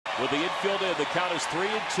With the infield in, the count is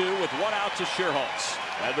 3-2 with 1 out to Schierholtz.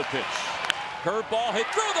 And the pitch. Curveball hit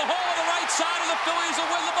through the hole on the right side, and the Phillies will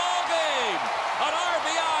win the ball game. An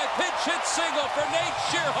RBI pinch hit single for Nate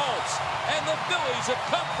Schierholtz. And the Phillies have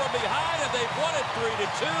come from behind, and they've won it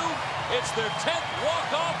 3-2. It's their 10th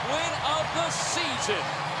walk-off win of the season.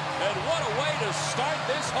 And what a way to start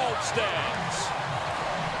this homestand.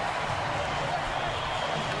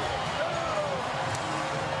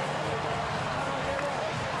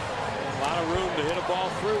 A lot of room to hit a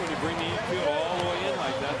ball through when you bring the infield all the way in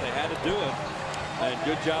like that. They had to do it. And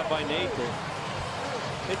good job by Nate to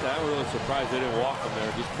hit that. I'm really surprised they didn't walk him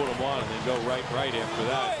there. Just put him on and then go right after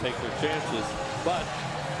that. Take their chances. But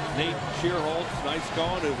Nate Schierholtz, nice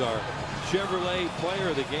going, is our Chevrolet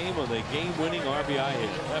player of the game on the game-winning RBI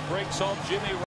hit. That brings home Jimmy.